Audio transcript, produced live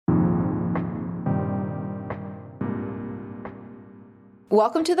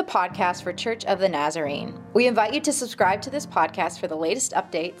Welcome to the podcast for Church of the Nazarene. We invite you to subscribe to this podcast for the latest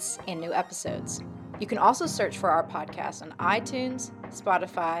updates and new episodes. You can also search for our podcast on iTunes,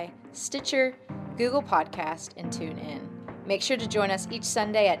 Spotify, Stitcher, Google Podcast, and TuneIn. Make sure to join us each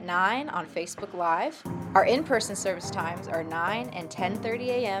Sunday at 9 on Facebook Live. Our in-person service times are 9 and 10:30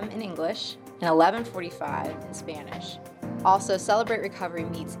 a.m. in English and 11:45 in Spanish. Also, Celebrate Recovery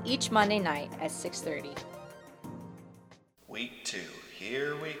meets each Monday night at 6:30. Week 2,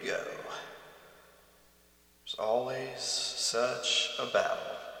 here we go. There's always such a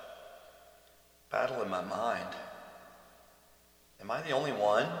battle in my mind. Am I the only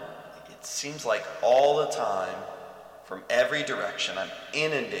one? It seems like all the time, from every direction, I'm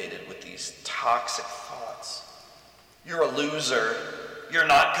inundated with these toxic thoughts. You're a loser. You're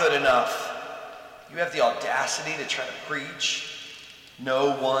not good enough. You have the audacity to try to preach.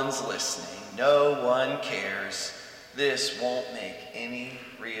 No one's listening. No one cares. This won't make any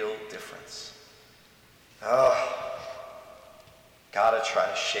real difference. Oh, gotta try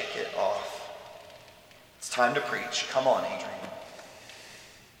to shake it off. It's time to preach. Come on, Adrian.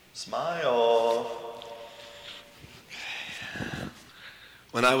 Smile.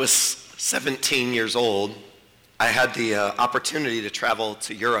 When I was 17 years old, I had the opportunity to travel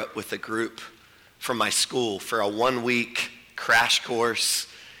to Europe with a group from my school for a 1-week crash course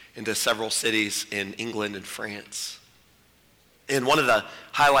into several cities in England and France. And one of the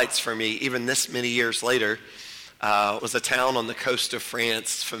highlights for me, even this many years later, was a town on the coast of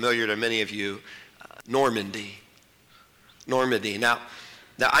France, familiar to many of you, Normandy. Now,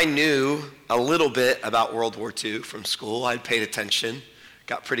 I knew a little bit about World War II from school. I'd paid attention,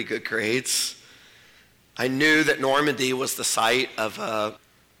 got pretty good grades. I knew that Normandy was the site of a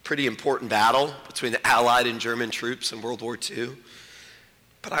pretty important battle between the Allied and German troops in World War II.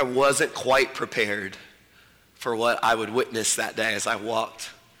 But I wasn't quite prepared for what I would witness that day as I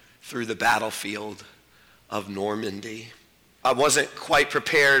walked through the battlefield of Normandy. I wasn't quite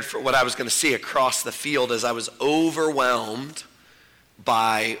prepared for what I was going to see across the field as I was overwhelmed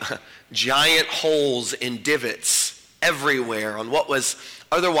by giant holes and divots everywhere on what was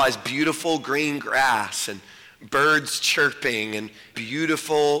otherwise beautiful green grass and birds chirping and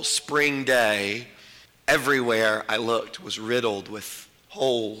beautiful spring day. Everywhere I looked was riddled with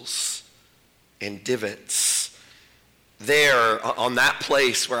holes and divots. There, on that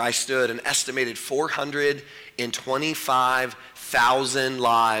place where I stood, an estimated 425,000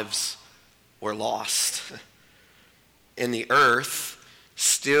 lives were lost. And the earth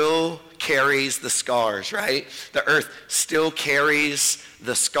still carries the scars, right? The earth still carries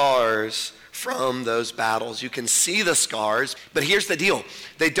the scars from those battles. You can see the scars, but here's the deal.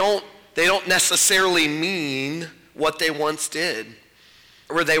 They don't necessarily mean what they once did.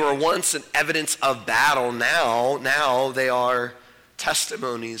 Where they were once an evidence of battle, now they are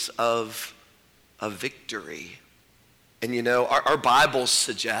testimonies of victory. And you know, our Bibles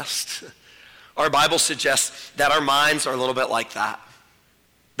suggest that our minds are a little bit like that.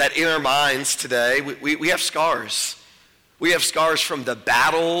 That in our minds today, we have scars. We have scars from the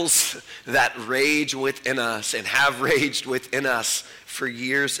battles that rage within us and have raged within us for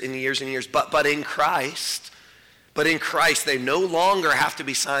years and years and years. But in Christ, they no longer have to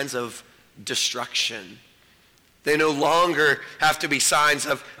be signs of destruction. They no longer have to be signs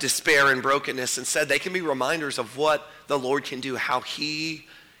of despair and brokenness. Instead, they can be reminders of what the Lord can do, how he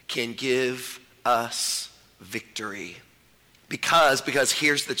can give us victory. Because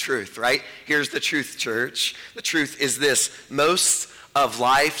here's the truth, right? Here's the truth, church. The truth is this: most of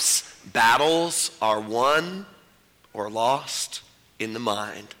life's battles are won or lost in the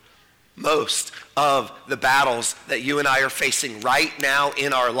mind. Most of the battles that you and I are facing right now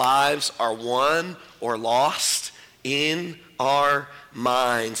in our lives are won or lost in our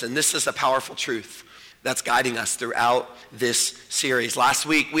minds. And this is a powerful truth that's guiding us throughout this series. Last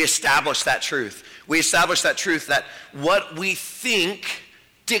week, we established that truth. We established that truth that what we think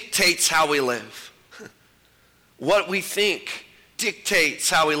dictates how we live. What we think dictates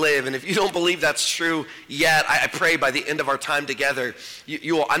how we live. And if you don't believe that's true yet, I pray by the end of our time together,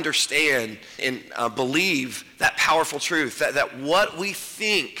 you will understand and believe that powerful truth, that what we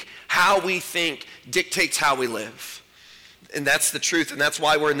think, how we think, dictates how we live. And that's the truth, and that's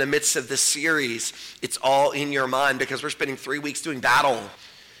why we're in the midst of this series. It's all in your mind, because we're spending 3 weeks doing battle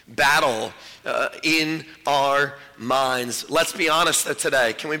in our minds. Let's be honest though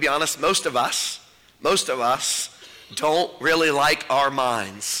today. Can we be honest? Most of us don't really like our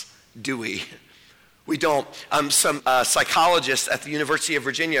minds, do we? We don't. Some psychologists at the University of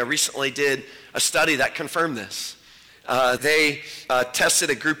Virginia recently did a study that confirmed this. They tested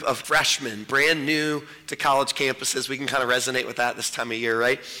a group of freshmen, brand new to college campuses. We can kind of resonate with that this time of year,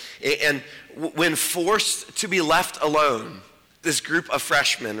 right? And when forced to be left alone, this group of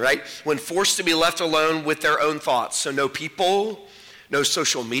freshmen, right? When forced to be left alone with their own thoughts, so no people, no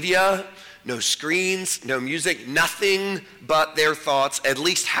social media, no screens, no music, nothing but their thoughts, at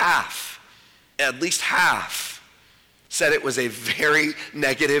least half said it was a very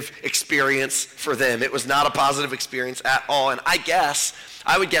negative experience for them. It was not a positive experience at all. And I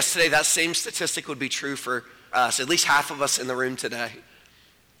would guess today that same statistic would be true for us, at least half of us in the room today.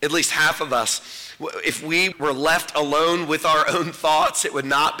 At least half of us. If we were left alone with our own thoughts, it would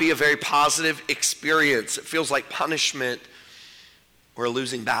not be a very positive experience. It feels like punishment or a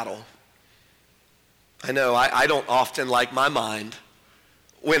losing battle. I know I don't often like my mind.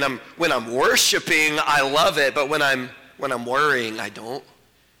 When I'm worshiping, I love it, but when I'm worrying, I don't.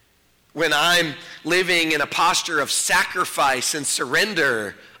 When I'm living in a posture of sacrifice and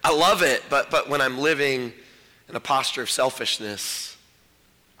surrender, I love it, but when I'm living in a posture of selfishness,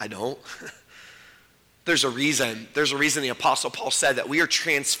 I don't. There's a reason the Apostle Paul said that we are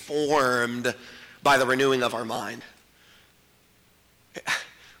transformed by the renewing of our mind.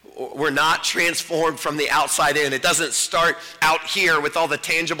 We're not transformed from the outside in. It doesn't start out here with all the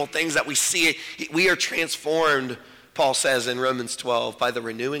tangible things that we see. We are transformed, Paul says in Romans 12, by the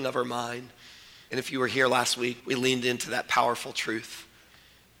renewing of our mind. And if you were here last week, we leaned into that powerful truth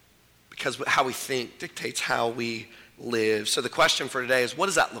because how we think dictates how we live. So the question for today is, what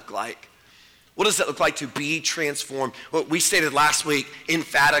does that look like? What does it look like to be transformed? Well, we stated last week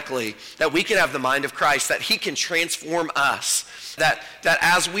emphatically that we can have the mind of Christ, that he can transform us, that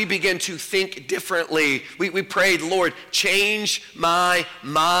as we begin to think differently, we prayed, Lord, change my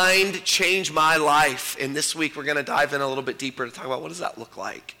mind, change my life. And this week we're going to dive in a little bit deeper to talk about what does that look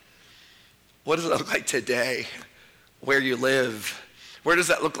like? What does it look like today, where you live? Where does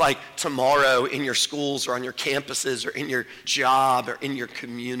that look like tomorrow in your schools or on your campuses or in your job or in your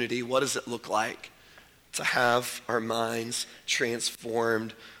community? What does it look like to have our minds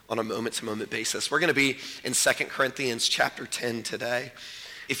transformed on a moment-to-moment basis? We're going to be in 2 Corinthians chapter 10 today.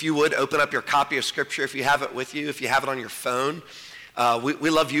 If you would, open up your copy of Scripture if you have it with you, if you have it on your phone.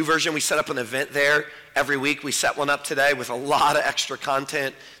 We love YouVersion. We set up an event there every week. We set one up today with a lot of extra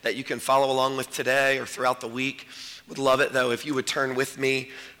content that you can follow along with today or throughout the week. Would love it, though, if you would turn with me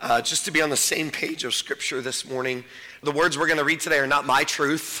just to be on the same page of Scripture this morning. The words we're going to read today are not my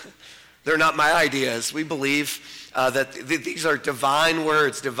truth. They're not my ideas. We believe that these are divine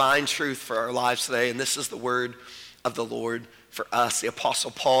words, divine truth for our lives today, and this is the word of the Lord for us. The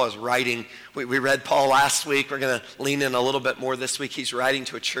Apostle Paul is writing. We read Paul last week. We're going to lean in a little bit more this week. He's writing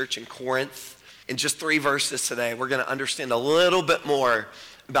to a church in Corinth. In just 3 verses today, we're going to understand a little bit more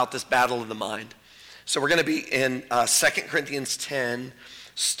about this battle of the mind. So we're going to be in 2 Corinthians 10,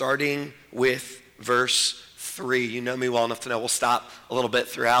 starting with verse 3. You know me well enough to know we'll stop a little bit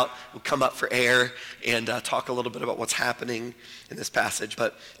throughout. We'll come up for air and talk a little bit about what's happening in this passage.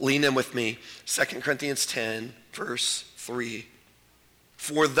 But lean in with me. 2 Corinthians 10, verse 3.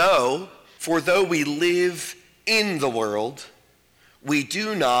 For though we live in the world, we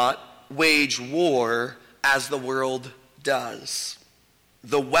do not wage war as the world does.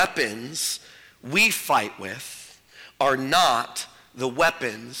 The weapons we fight with are not the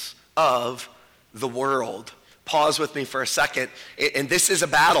weapons of the world. Pause with me for a second. And this is a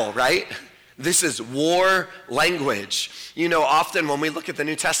battle, right? This is war language. You know, often when we look at the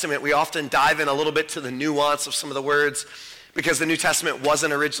New Testament, we often dive in a little bit to the nuance of some of the words because the New Testament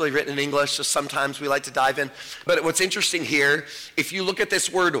wasn't originally written in English, so sometimes we like to dive in. But what's interesting here, if you look at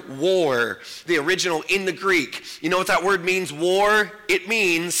this word war, the original in the Greek, you know what that word means, war? It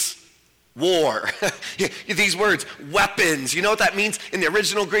means war. These words, weapons, you know what that means in the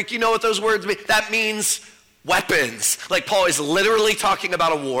original Greek? You know what those words mean? That means weapons. Like Paul is literally talking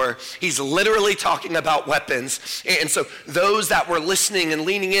about a war. He's literally talking about weapons. And so those that were listening and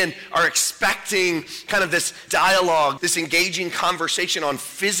leaning in are expecting kind of this dialogue, this engaging conversation on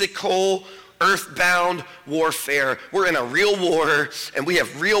physical, earthbound warfare. We're in a real war and we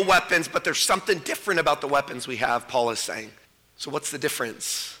have real weapons, but there's something different about the weapons we have, Paul is saying. So what's the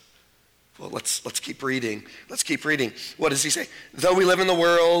difference? Well, let's keep reading. Let's keep reading. What does he say? Though we live in the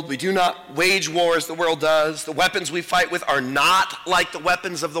world, we do not wage war as the world does. The weapons we fight with are not like the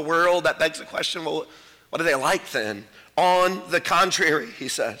weapons of the world. That begs the question, well, what are they like then? On the contrary, he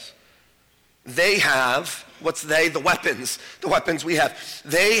says, they have, what's they? The weapons we have.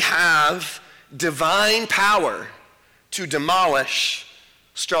 They have divine power to demolish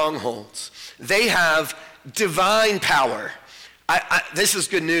strongholds. They have divine power. This is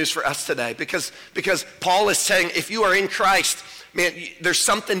good news for us today because Paul is saying if you are in Christ, man, there's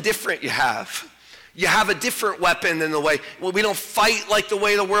something different you have. You have a different weapon than the way, well, we don't fight like the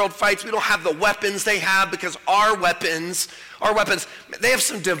way the world fights. We don't have the weapons they have because our weapons, they have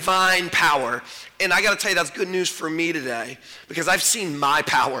some divine power. And I got to tell you, that's good news for me today because I've seen my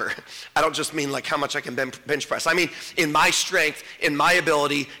power. I don't just mean like how much I can bench press. I mean, in my strength, in my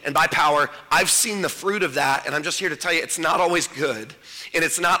ability, and my power, I've seen the fruit of that. And I'm just here to tell you, it's not always good. And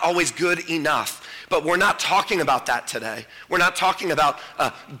it's not always good enough. But we're not talking about that today. We're not talking about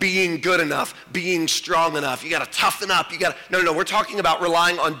being good enough, being strong enough. You got to toughen up. No. We're talking about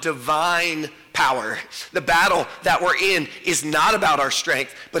relying on divine power. The battle that we're in is not about our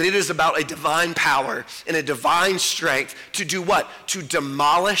strength, but it is about a divine power and a divine strength to do what? To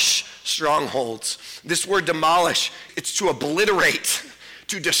demolish strongholds. This word demolish, it's to obliterate,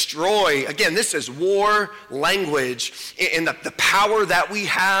 to destroy. Again, this is war language. And the power that we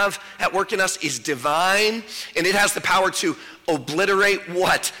have at work in us is divine. And it has the power to obliterate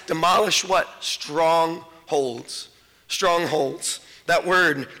what? Demolish what? Strongholds. Strongholds. That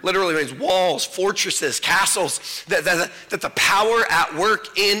word literally means walls, fortresses, castles. That the power at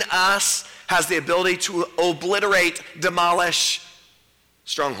work in us has the ability to obliterate, demolish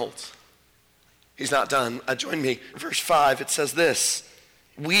strongholds. He's not done. Join me. Verse 5, it says this.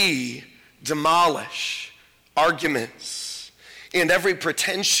 We demolish arguments and every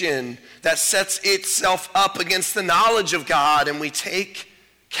pretension that sets itself up against the knowledge of God, and we take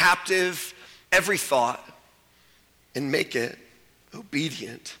captive every thought and make it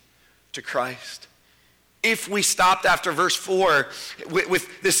obedient to Christ. If we stopped after verse 4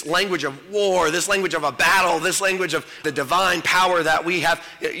 with this language of war, this language of a battle, this language of the divine power that we have,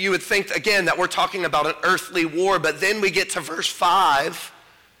 you would think, again, that we're talking about an earthly war, but then we get to verse 5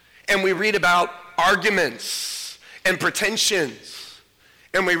 and we read about arguments and pretensions,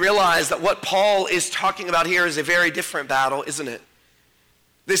 and we realize that what Paul is talking about here is a very different battle, isn't it?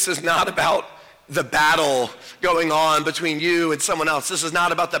 This is not about the battle going on between you and someone else. This is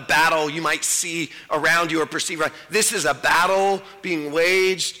not about the battle you might see around you or perceive. This is a battle being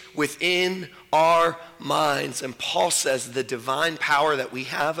waged within our minds. And Paul says the divine power that we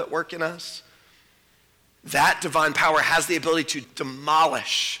have at work in us, that divine power has the ability to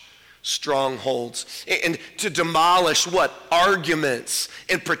demolish strongholds and to demolish what? Arguments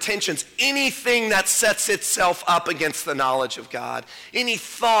and pretensions, anything that sets itself up against the knowledge of God, any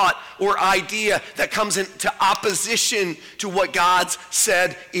thought or idea that comes into opposition to what God's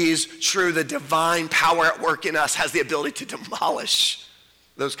said is true. The divine power at work in us has the ability to demolish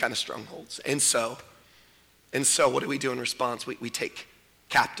those kind of strongholds. And so what do we do in response? We take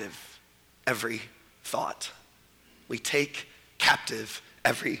captive every thought. We take captive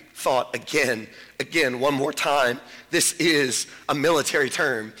every thought. Again, one more time. This is a military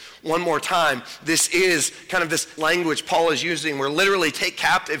term. One more time. This is kind of this language Paul is using. We're literally take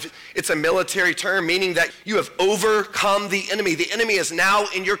captive. It's a military term, meaning that you have overcome the enemy. The enemy is now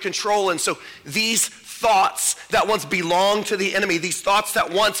in your control. And so these thoughts that once belonged to the enemy, these thoughts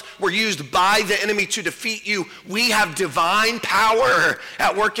that once were used by the enemy to defeat you, we have divine power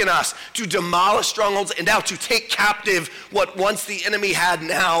at work in us to demolish strongholds and now to take captive what once the enemy had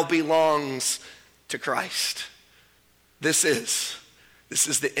now belongs to Christ. This is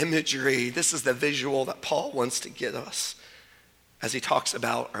the imagery, this is the visual that Paul wants to give us as he talks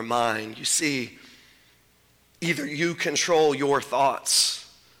about our mind. You see, either you control your thoughts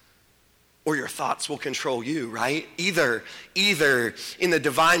or your thoughts will control you, right? Either in the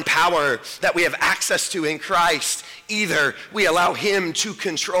divine power that we have access to in Christ, either we allow him to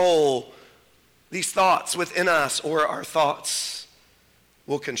control these thoughts within us, or our thoughts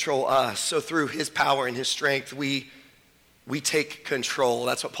will control us. So through his power and his strength, we take control.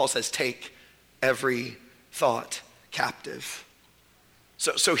 That's what Paul says, take every thought captive.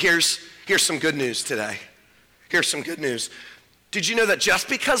 So here's some good news today. Here's some good news. Did you know that just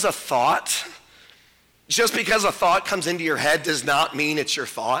because a thought comes into your head does not mean it's your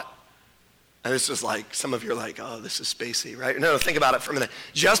thought? And this is like, some of you are like, oh, this is spacey, right? No, think about it for a minute.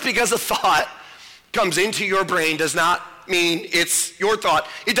 Just because a thought comes into your brain does not mean it's your thought.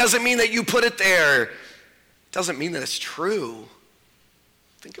 It doesn't mean that you put it there. It doesn't mean that it's true.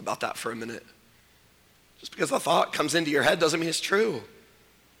 Think about that for a minute. Just because a thought comes into your head doesn't mean it's true.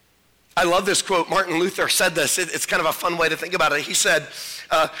 I love this quote. Martin Luther said this. It's kind of a fun way to think about it. He said,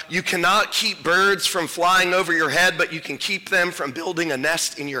 you cannot keep birds from flying over your head, but you can keep them from building a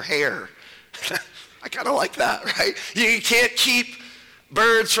nest in your hair. I kind of like that, right? You can't keep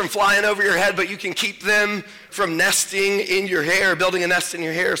birds from flying over your head, but you can keep them from nesting in your hair, building a nest in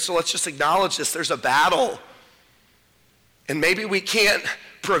your hair. So let's just acknowledge this. There's a battle And maybe we can't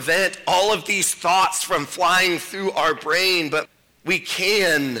prevent all of these thoughts from flying through our brain, but we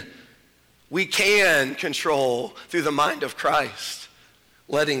can control through the mind of Christ,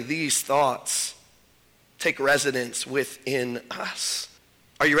 letting these thoughts take residence within us.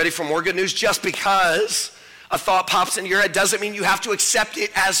 Are you ready for more good news? Just because a thought pops into your head doesn't mean you have to accept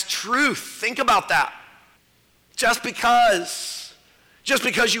it as truth. Think about that. Just because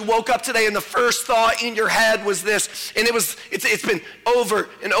you woke up today and the first thought in your head was this, and it's been over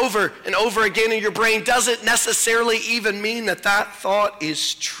and over and over again in your brain, doesn't necessarily even mean that thought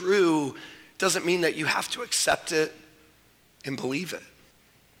is true. Doesn't mean that you have to accept it and believe it.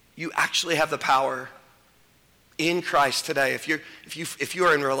 You actually have the power in Christ today. If you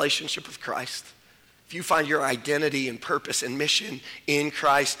are in a relationship with Christ, if you find your identity and purpose and mission in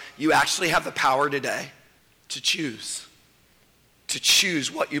Christ, you actually have the power today to choose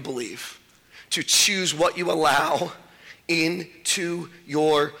what you believe, to choose what you allow into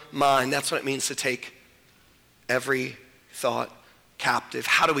your mind. That's what it means to take every thought captive.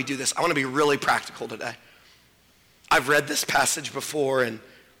 How do we do this? I want to be really practical today. I've read this passage before, and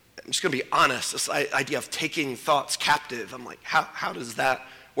I'm just going to be honest, this idea of taking thoughts captive, I'm like, how does that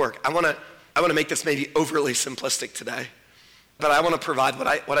work? I want to make this maybe overly simplistic today, but I want to provide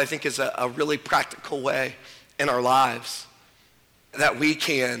what I think is a really practical way in our lives that we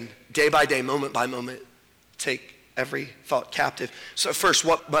can, day by day, moment by moment, take every thought captive. So first,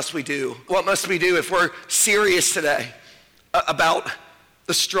 what must we do? What must we do if we're serious today about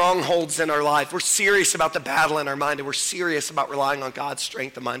the strongholds in our life? We're serious about the battle in our mind, and we're serious about relying on God's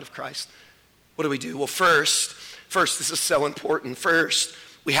strength, the mind of Christ. What do we do? Well, first, this is so important. First,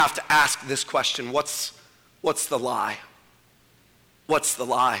 we have to ask this question: what's the lie? What's the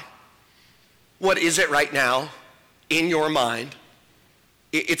lie? What is it right now in your mind?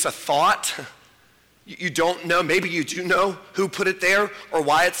 It's a thought. You don't know, maybe you do know who put it there or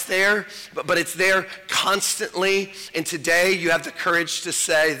why it's there, but it's there constantly. And today you have the courage to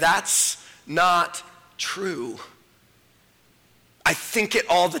say, that's not true. I think it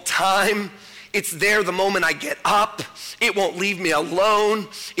all the time. It's there the moment I get up. It won't leave me alone.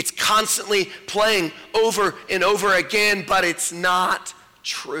 It's constantly playing over and over again, but it's not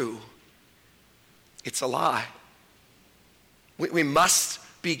true. It's a lie. We must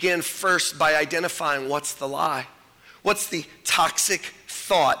begin first by identifying what's the lie. What's the toxic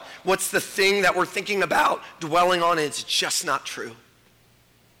thought? What's the thing that we're thinking about, dwelling on, and it's just not true?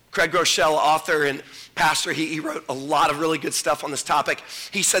 Craig Groeschel, author and pastor, he wrote a lot of really good stuff on this topic.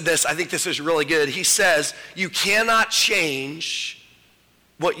 He said this, I think this is really good. He says, you cannot change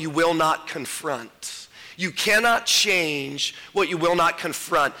what you will not confront. You cannot change what you will not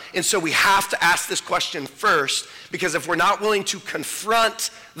confront. And so we have to ask this question first, because if we're not willing to confront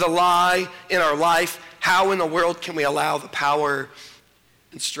the lie in our life, how in the world can we allow the power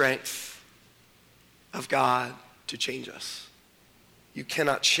and strength of God to change us? You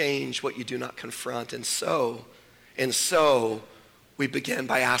cannot change what you do not confront. And so we begin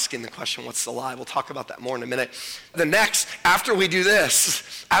by asking the question, what's the lie? We'll talk about that more in a minute. After we do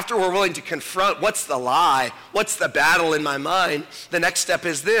this, after we're willing to confront what's the lie, what's the battle in my mind, the next step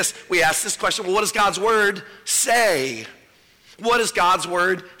is this. We ask this question, well, what does God's word say? What does God's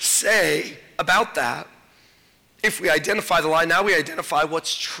word say about that? If we identify the lie, now we identify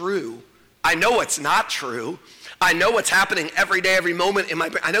what's true. I know what's not true. I know what's happening every day, every moment in my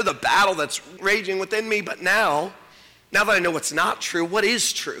brain. I know the battle that's raging within me, but now that I know what's not true, what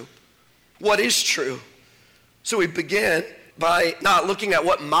is true? What is true? So we begin by not looking at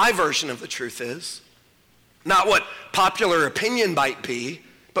what my version of the truth is, not what popular opinion might be,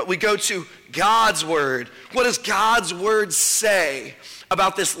 but we go to God's word. What does God's word say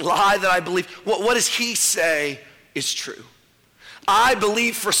about this lie that I believe? What does he say is true? I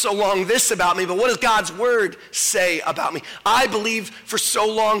believe for so long this about me, but what does God's word say about me? I believe for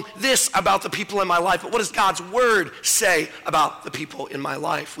so long this about the people in my life, but what does God's word say about the people in my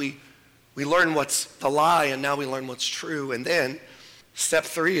life? We learn what's the lie, and now we learn what's true. And then step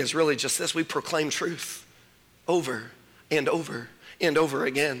 3 is really just this. We proclaim truth over and over and over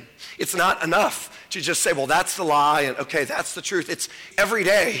again. It's not enough to just say, well, that's the lie, and okay, that's the truth. It's every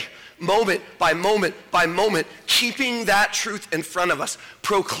day, moment by moment by moment, keeping that truth in front of us,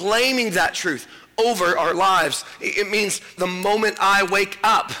 proclaiming that truth over our lives. It means the moment I wake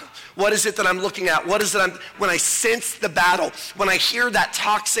up, what is it that I'm looking at? What is it when I sense the battle, when I hear that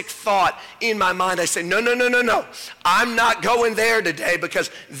toxic thought in my mind, I say, no. I'm not going there today, because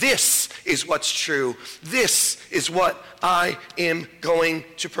this is what's true. This is what I am going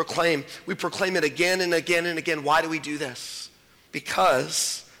to proclaim. We proclaim it again and again and again. Why do we do this?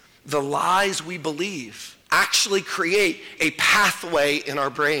 Because the lies we believe actually create a pathway in our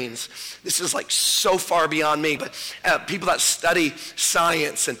brains. This is like so far beyond me, but people that study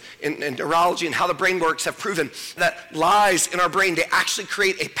science and neurology and how the brain works have proven that lies in our brain, they actually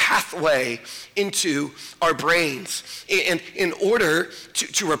create a pathway into our brains. And in order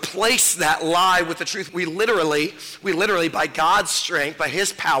to replace that lie with the truth, we literally, by God's strength, by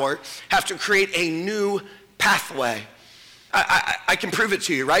his power, have to create a new pathway. I can prove it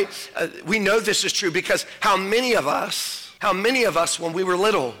to you, right? We know this is true because how many of us when we were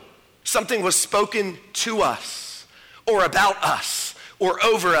little, something was spoken to us or about us or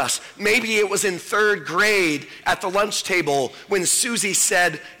over us. Maybe it was in 3rd grade at the lunch table when Susie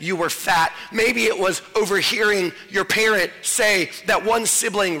said you were fat. Maybe it was overhearing your parent say that one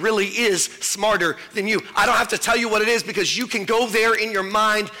sibling really is smarter than you. I don't have to tell you what it is because you can go there in your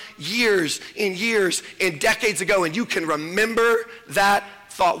mind years and decades ago and you can remember that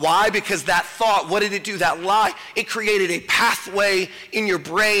thought. Why? Because that thought, what did it do? That lie, it created a pathway in your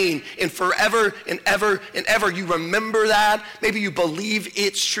brain, and forever and ever and ever you remember that. Maybe you believe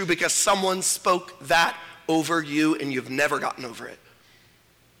it's true because someone spoke that over you and you've never gotten over it.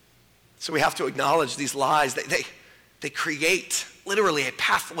 So we have to acknowledge these lies. They create literally a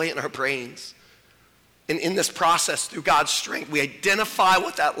pathway in our brains. And in this process, through God's strength, we identify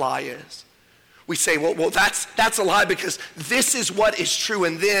what that lie is. We say, well, that's a lie because this is what is true.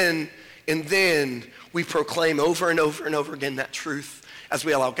 And then we proclaim over and over and over again that truth as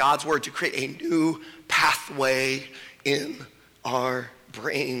we allow God's word to create a new pathway in our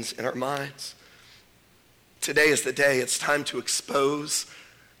brains, in our minds. Today is the day. It's time to expose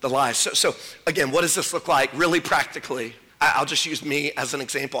the lies. So again, what does this look like really practically? I'll just use me as an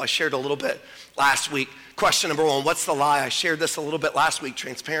example. I shared a little bit last week. Question number 1, what's the lie? I shared this a little bit last week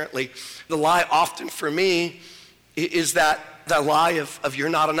transparently. The lie often for me is that lie of you're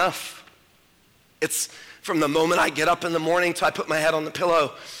not enough. It's from the moment I get up in the morning till I put my head on the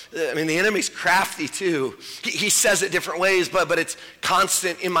pillow. I mean, the enemy's crafty too. He says it different ways, but it's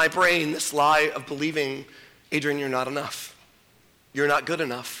constant in my brain, this lie of believing, Adrian, you're not enough. You're not good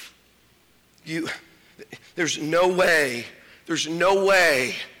enough. There's no way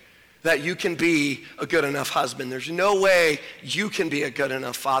that you can be a good enough husband. There's no way you can be a good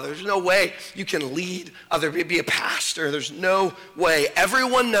enough father. There's no way you can lead others, be a pastor. There's no way.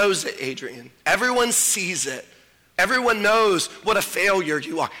 Everyone knows it, Adrian. Everyone sees it. Everyone knows what a failure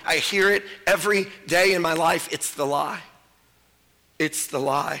you are. I hear it every day in my life. It's the lie. It's the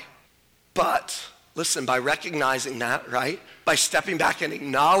lie. But listen, by recognizing that, right? By stepping back and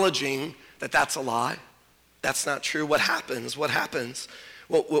acknowledging that that's a lie, that's not true. What happens?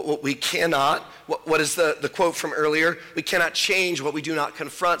 Well, we cannot, what is the quote from earlier? We cannot change what we do not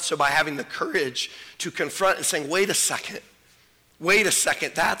confront. So by having the courage to confront and saying, wait a second,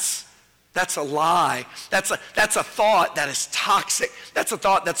 that's a lie. That's a thought that is toxic. That's a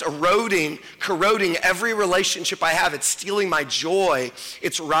thought that's corroding every relationship I have. It's stealing my joy.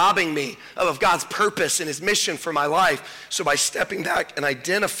 It's robbing me of God's purpose and his mission for my life. So by stepping back and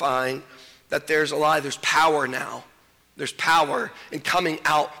identifying that there's a lie, there's power now. There's power in coming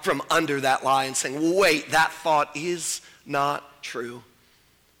out from under that lie and saying, wait, that thought is not true.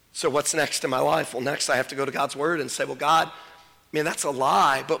 So what's next in my life? Well, next I have to go to God's word and say, well, God, man, that's a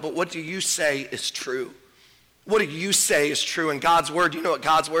lie, but what do you say is true? What do you say is true in God's word? You know what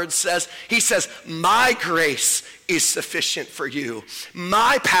God's word says? He says, my grace is sufficient for you.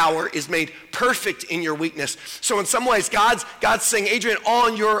 My power is made perfect in your weakness. So in some ways, God's saying, Adrian,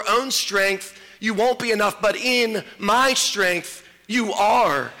 on your own strength, you won't be enough, but in my strength, you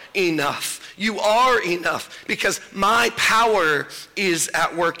are enough. You are enough because my power is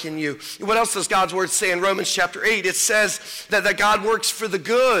at work in you. What else does God's word say in Romans chapter 8? It says that God works for the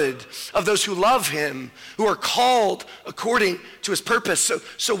good of those who love him, who are called according to his purpose.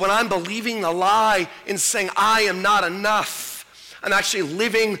 So when I'm believing the lie and saying I am not enough, I'm actually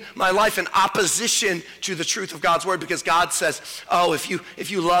living my life in opposition to the truth of God's word because God says, oh, if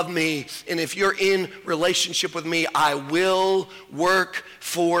you love me and if you're in relationship with me, I will work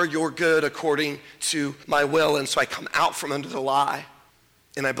for your good according to my will. And so I come out from under the lie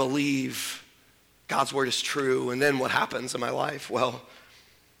and I believe God's word is true. And then what happens in my life? Well,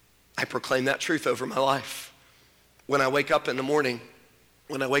 I proclaim that truth over my life. When I wake up in the morning,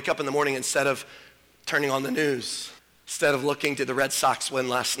 instead of turning on the news, instead of looking, did the Red Sox win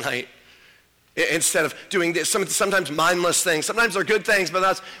last night? Instead of doing this, sometimes mindless things. Sometimes they're good things,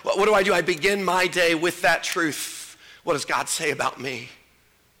 but what do? I begin my day with that truth. What does God say about me?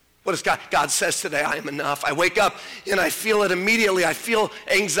 What does God? God says today, I am enough. I wake up and I feel it immediately. I feel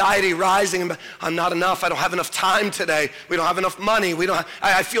anxiety rising. I'm not enough. I don't have enough time today. We don't have enough money.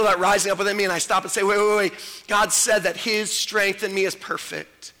 I feel that rising up within me, and I stop and say, wait. God said that his strength in me is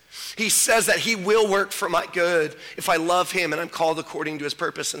perfect. He says that he will work for my good if I love him and I'm called according to his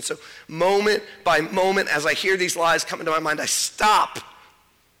purpose. And so moment by moment, as I hear these lies come into my mind, I stop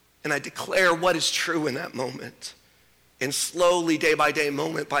and I declare what is true in that moment. And slowly, day by day,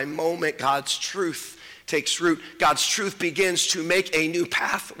 moment by moment, God's truth takes root. God's truth begins to make a new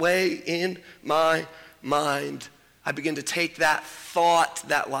pathway in my mind. I begin to take that thought,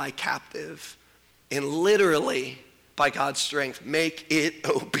 that lie captive, and literally, by God's strength, make it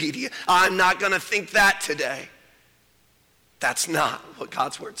obedient. I'm not going to think that today. That's not what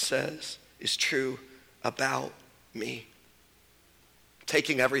God's word says is true about me.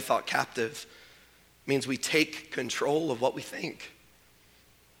 Taking every thought captive means we take control of what we think.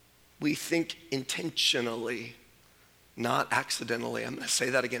 We think intentionally, not accidentally. I'm going to say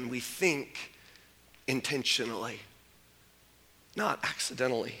that again. We think intentionally, not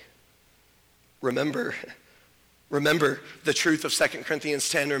accidentally. Remember the truth of 2 Corinthians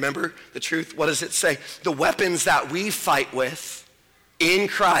 10. Remember the truth. What does it say? The weapons that we fight with in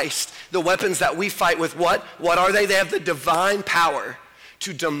Christ, the weapons that we fight with, what are they? They have the divine power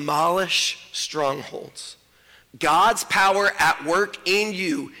to demolish strongholds. God's power at work in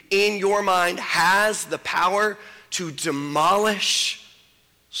you, in your mind, has the power to demolish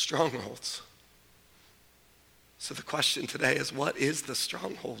strongholds. So the question today is, what is the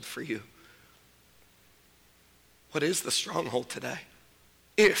stronghold for you? What is the stronghold today?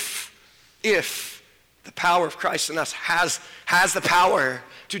 If the power of Christ in us has the power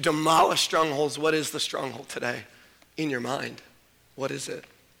to demolish strongholds, what is the stronghold today in your mind? What is it?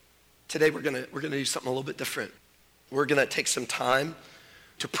 Today we're gonna do something a little bit different. We're gonna take some time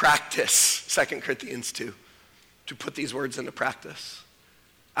to practice 2 Corinthians 2, to put these words into practice.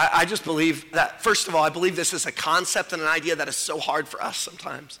 I just believe that, first of all, I believe this is a concept and an idea that is so hard for us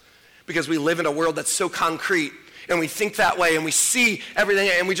sometimes because we live in a world that's so concrete and we think that way and we see everything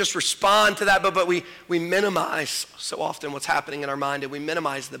and we just respond to that, but we minimize so often what's happening in our mind, and we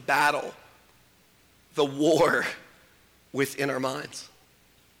minimize the battle, the war within our minds.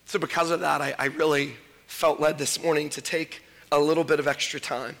 So because of that, I really felt led this morning to take a little bit of extra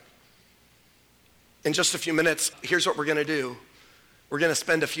time. In just a few minutes, here's what we're gonna do. We're gonna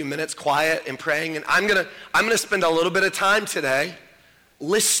spend a few minutes quiet and praying, and I'm gonna spend a little bit of time today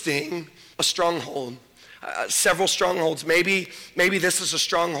listing a stronghold, several strongholds. Maybe this is a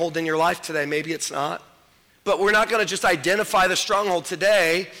stronghold in your life today, maybe it's not. But we're not gonna just identify the stronghold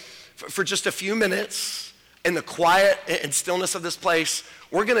today for just a few minutes. In the quiet and stillness of this place,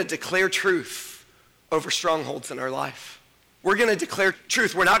 we're gonna declare truth over strongholds in our life. We're gonna declare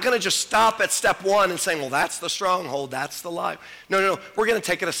truth. We're not gonna just stop at step one and saying, well, that's the stronghold, that's the lie. No. We're gonna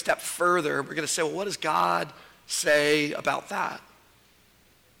take it a step further. We're gonna say, well, what does God say about that?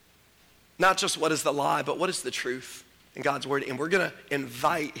 Not just what is the lie, but what is the truth in God's word? And we're gonna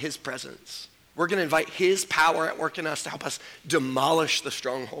invite his presence. We're gonna invite his power at work in us to help us demolish the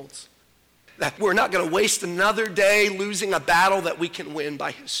strongholds. That we're not going to waste another day losing a battle that we can win by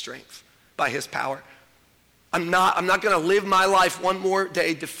his strength, by his power. I'm not going to live my life one more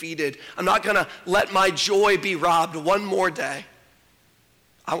day defeated. I'm not going to let my joy be robbed one more day.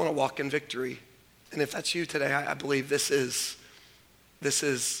 I want to walk in victory. And if that's you today, I believe this is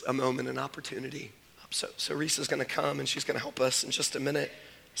a moment, an opportunity. So Reese's going to come and she's going to help us in just a minute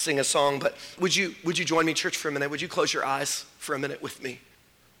sing a song. But would you join me, church, for a minute? Would you close your eyes for a minute with me?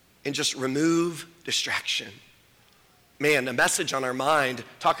 And just remove distraction. Man, the message on our mind,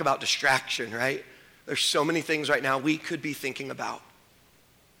 talk about distraction, right? There's so many things right now we could be thinking about.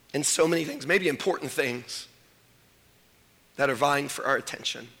 And so many things, maybe important things, that are vying for our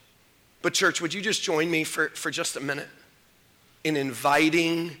attention. But church, would you just join me for just a minute in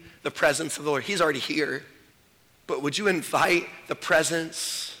inviting the presence of the Lord? He's already here. But would you invite the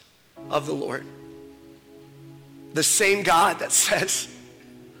presence of the Lord? The same God that says,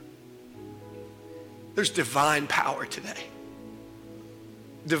 there's divine power today.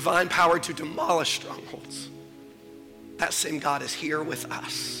 Divine power to demolish strongholds. That same God is here with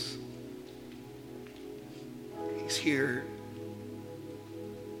us. He's here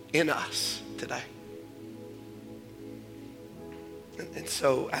in us today. And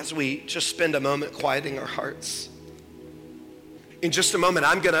so as we just spend a moment quieting our hearts, in just a moment,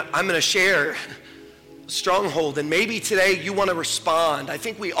 I'm gonna share stronghold, and maybe today you want to respond. I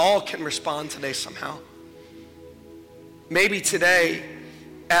think we all can respond today somehow. Maybe today,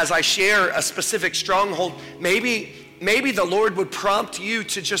 as I share a specific stronghold, maybe maybe the Lord would prompt you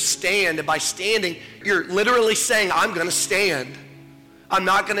to just stand. And by standing, you're literally saying, I'm going to stand. I'm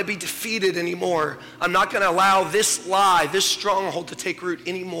not going to be defeated anymore. I'm not going to allow this lie, this stronghold to take root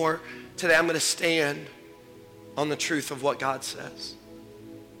anymore. Today I'm going to stand on the truth of what God says.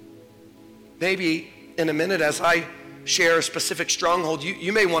 Maybe in a minute as I share a specific stronghold,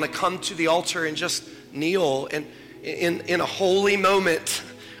 you may want to come to the altar and just kneel and in a holy moment,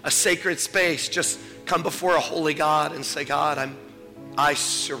 a sacred space, just come before a holy God and say, God, I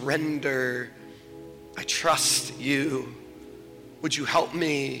surrender. I trust you. Would you help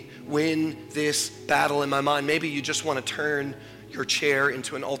me win this battle in my mind? Maybe you just want to turn your chair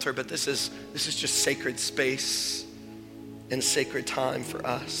into an altar, but this is just sacred space and sacred time for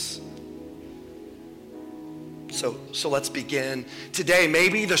us. So let's begin. Today,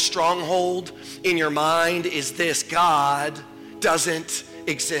 maybe the stronghold in your mind is this: God doesn't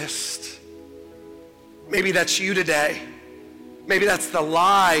exist. Maybe that's you today. Maybe that's the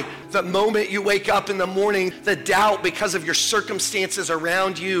lie. The moment you wake up in the morning, the doubt because of your circumstances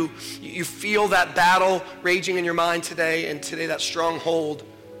around you, you feel that battle raging in your mind today, and today that stronghold,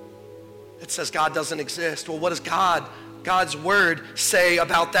 it says God doesn't exist. Well, what does God's word say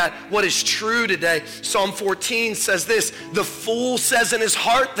about that? What is true today? Psalm 14 says this: the fool says in his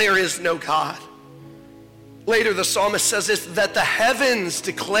heart there is no God. Later the psalmist says this, that the heavens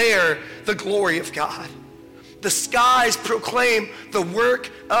declare the glory of God. The skies proclaim the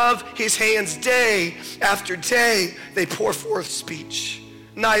work of his hands. Day after day, they pour forth speech.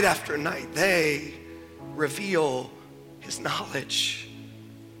 Night after night, they reveal his knowledge.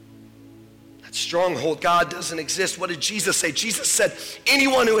 That stronghold, God doesn't exist. What did Jesus say? Jesus said,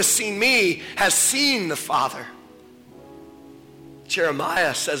 anyone who has seen me has seen the Father.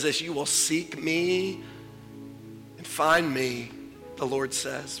 Jeremiah says this, you will seek me and find me, the Lord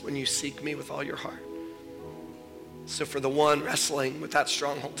says, when you seek me with all your heart. So for the one wrestling with that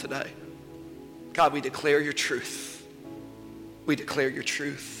stronghold today, God, we declare your truth. We declare your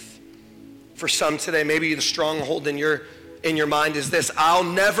truth. For some today, maybe the stronghold in your mind is this: I'll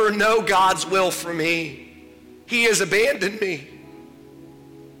never know God's will for me. He has abandoned me.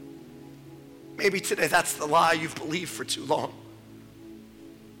 Maybe today that's the lie you've believed for too long.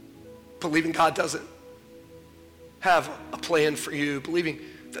 Believing God doesn't have a plan for you, believing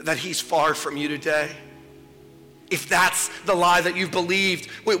that he's far from you today. If that's the lie that you've believed,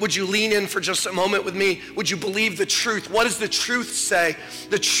 would you lean in for just a moment with me? Would you believe the truth? What does the truth say?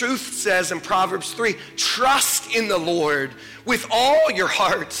 The truth says in Proverbs 3, trust in the Lord with all your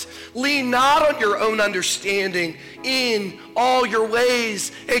heart. Lean not on your own understanding. In all your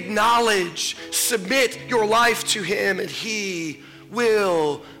ways, acknowledge, submit your life to him, and he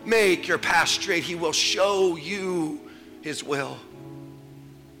will make your path straight. He will show you his will.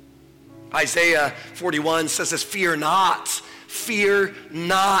 Isaiah 41 says this, fear not,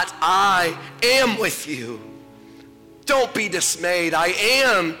 I am with you. Don't be dismayed, I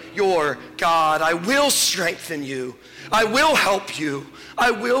am your God. I will strengthen you, I will help you,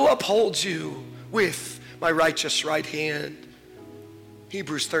 I will uphold you with my righteous right hand.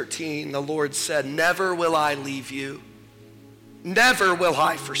 Hebrews 13, the Lord said, never will I leave you, never will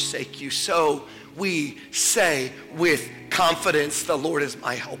I forsake you. So we say with confidence, the Lord is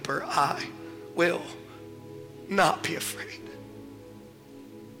my helper. I will not be afraid.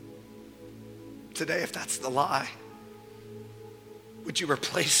 Today, if that's the lie, would you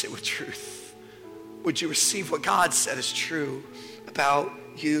replace it with truth? Would you receive what God said is true about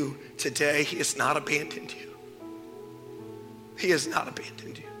you today? He has not abandoned you. He has not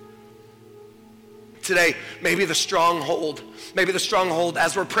abandoned you. Today, maybe the stronghold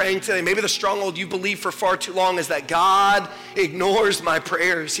as we're praying today, maybe the stronghold you believe for far too long is that God ignores my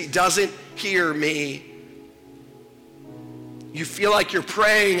prayers. He doesn't hear me. You feel like you're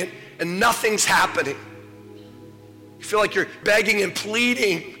praying and nothing's happening. You feel like you're begging and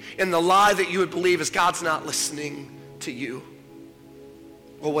pleading, and the lie that you would believe is God's not listening to you.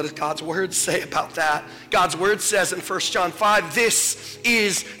 Well, what does God's word say about that? God's word says in 1 John 5, this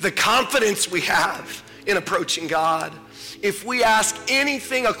is the confidence we have in approaching God. If we ask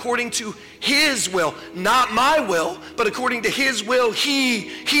anything according to his will, not my will, but according to his will, he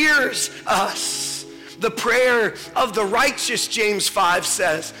hears us. The prayer of the righteous, James 5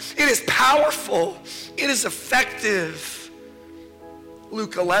 says, it is powerful, it is effective.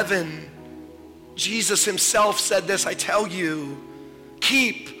 Luke 11, Jesus himself said this, I tell you,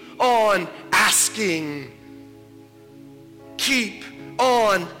 keep on asking. Keep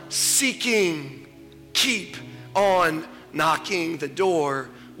on seeking. Keep on knocking. The door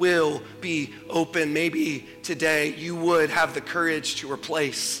will be open. Maybe today you would have the courage to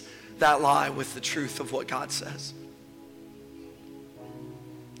replace that lie with the truth of what God says.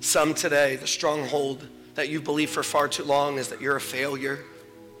 Some today, the stronghold that you've believed for far too long is that you're a failure,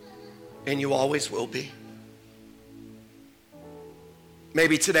 and you always will be.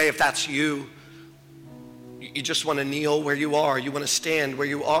 Maybe today, if that's you, you just want to kneel where you are. You want to stand where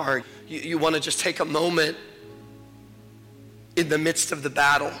you are. You want to just take a moment in the midst of the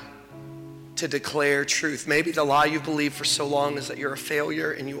battle to declare truth. Maybe the lie you've believed for so long is that you're a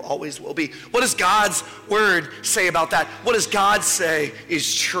failure and you always will be. What does God's word say about that? What does God say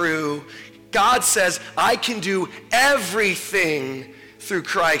is true? God says, I can do everything through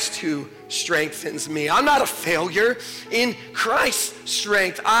Christ who strengthens me. I'm not a failure. In Christ's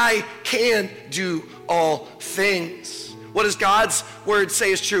strength, I can do all things. What does God's word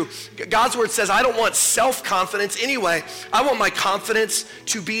say is true? God's word says, I don't want self-confidence anyway. I want my confidence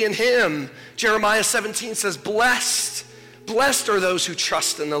to be in him. Jeremiah 17 says, blessed are those who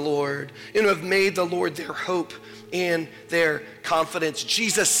trust in the Lord and who have made the Lord their hope and their confidence.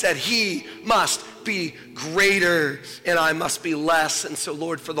 Jesus said he must be greater and I must be less. And so,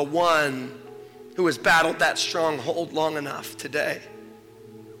 Lord, for the one who has battled that stronghold long enough today,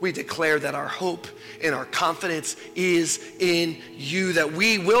 we declare that our hope and our confidence is in you, that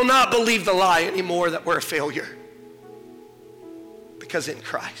we will not believe the lie anymore that we're a failure. Because in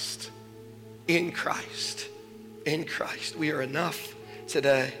Christ, we are enough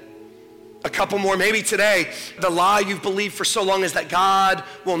today. A couple more, maybe today, the lie you've believed for so long is that God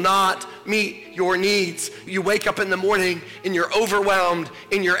will not meet your needs. You wake up in the morning and you're overwhelmed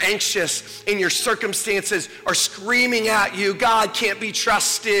and you're anxious and your circumstances are screaming at you, God can't be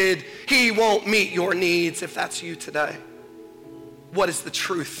trusted. He won't meet your needs. If that's you today, what is the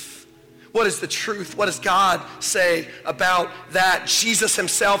truth? What is the truth? What does God say about that? Jesus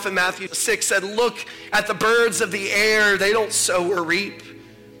himself in Matthew 6 said, look at the birds of the air. They don't sow or reap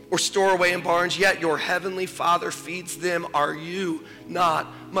or store away in barns, yet your heavenly Father feeds them. Are you not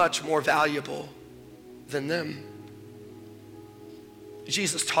much more valuable than them?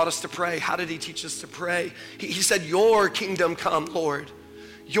 Jesus taught us to pray. How did he teach us to pray? He said, your kingdom come, Lord.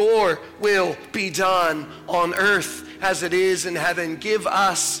 Your will be done on earth as it is in heaven. Give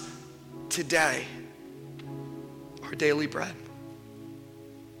us today our daily bread.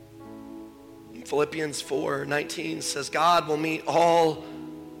 Philippians 4:19 says, God will meet all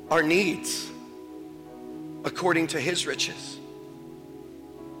our needs according to his riches.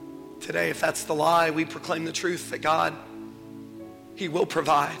 Today, if that's the lie, we proclaim the truth that God, he will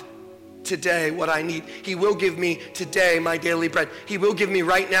provide today what I need. He will give me today my daily bread. He will give me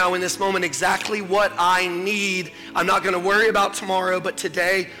right now in this moment exactly what I need. I'm not going to worry about tomorrow, but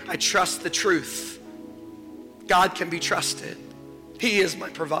today I trust the truth. God can be trusted. He is my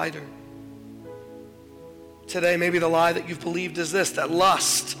provider. Today, maybe the lie that you've believed is this, that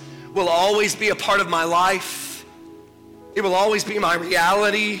lust will always be a part of my life. It will always be my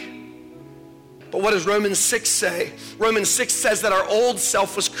reality. But what does Romans 6 say? Romans 6 says that our old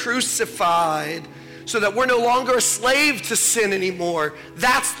self was crucified so that we're no longer a slave to sin anymore.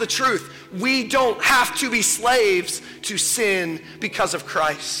 That's the truth. We don't have to be slaves to sin because of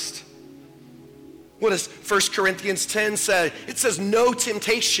Christ. What does 1 Corinthians 10 say? It says no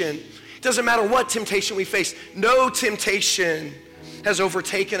temptation. It doesn't matter what temptation we face. No temptation has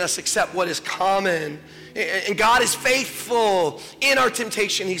overtaken us except what is common. And God is faithful. In our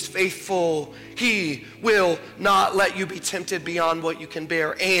temptation, he's faithful. He will not let you be tempted beyond what you can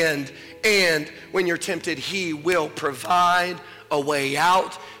bear. And when you're tempted, he will provide a way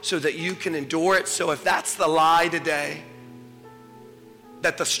out so that you can endure it. So if that's the lie today,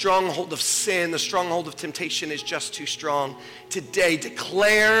 that the stronghold of sin, the stronghold of temptation is just too strong, today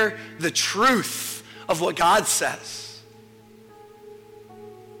declare the truth of what God says.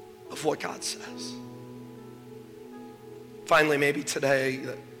 Of what God says. Finally, maybe today,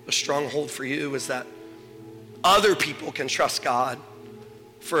 the stronghold for you is that other people can trust God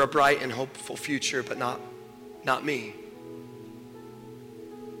for a bright and hopeful future, but not me.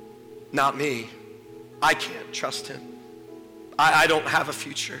 Not me. I can't trust him. I don't have a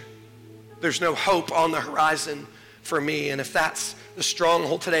future. There's no hope on the horizon for me. And if that's the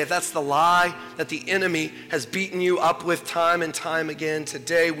stronghold today, if that's the lie that the enemy has beaten you up with time and time again,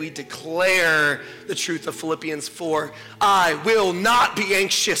 today we declare the truth of Philippians 4. I will not be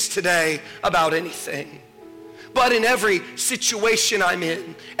anxious today about anything. But in every situation I'm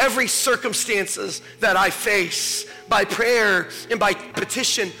in, every circumstances that I face, by prayer and by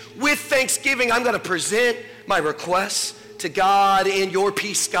petition, with thanksgiving, I'm going to present my requests to God. And your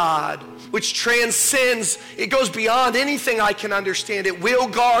peace, God, which transcends, it goes beyond anything I can understand. It will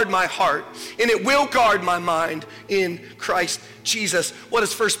guard my heart and it will guard my mind in Christ Jesus. What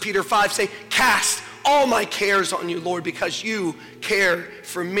does 1 Peter 5 say? Cast all my cares on you, Lord, because you care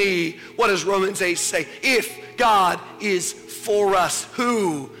for me. What does Romans 8 say? If God is for us,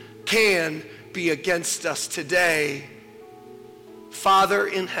 who can be against us today? Father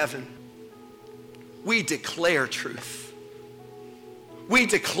in heaven, we declare truth. We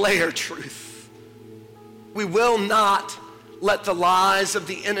declare truth. We will not let the lies of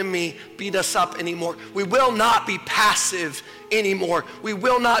the enemy beat us up anymore. We will not be passive anymore. We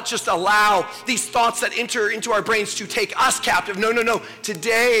will not just allow these thoughts that enter into our brains to take us captive. No.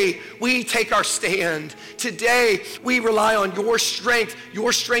 Today, we take our stand. Today, we rely on your strength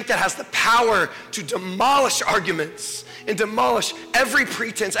that has the power to demolish arguments and demolish every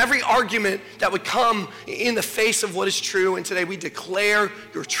pretense, every argument that would come in the face of what is true. And today, we declare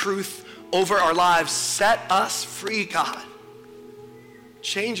your truth over our lives. Set us free, God.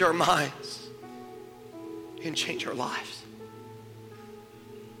 Change our minds and change our lives.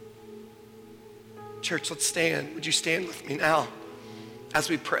 Church, let's stand. Would you stand with me now as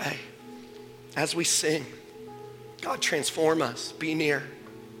we pray, as we sing? God, transform us. Be near.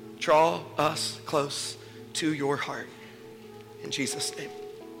 Draw us close to your heart. In Jesus' name.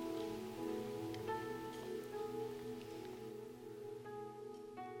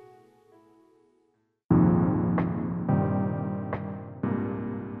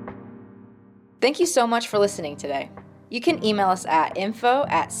 Thank you so much for listening today. You can email us at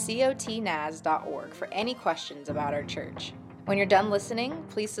info@cotnaz.org for any questions about our church. When you're done listening,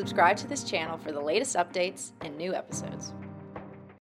 please subscribe to this channel for the latest updates and new episodes.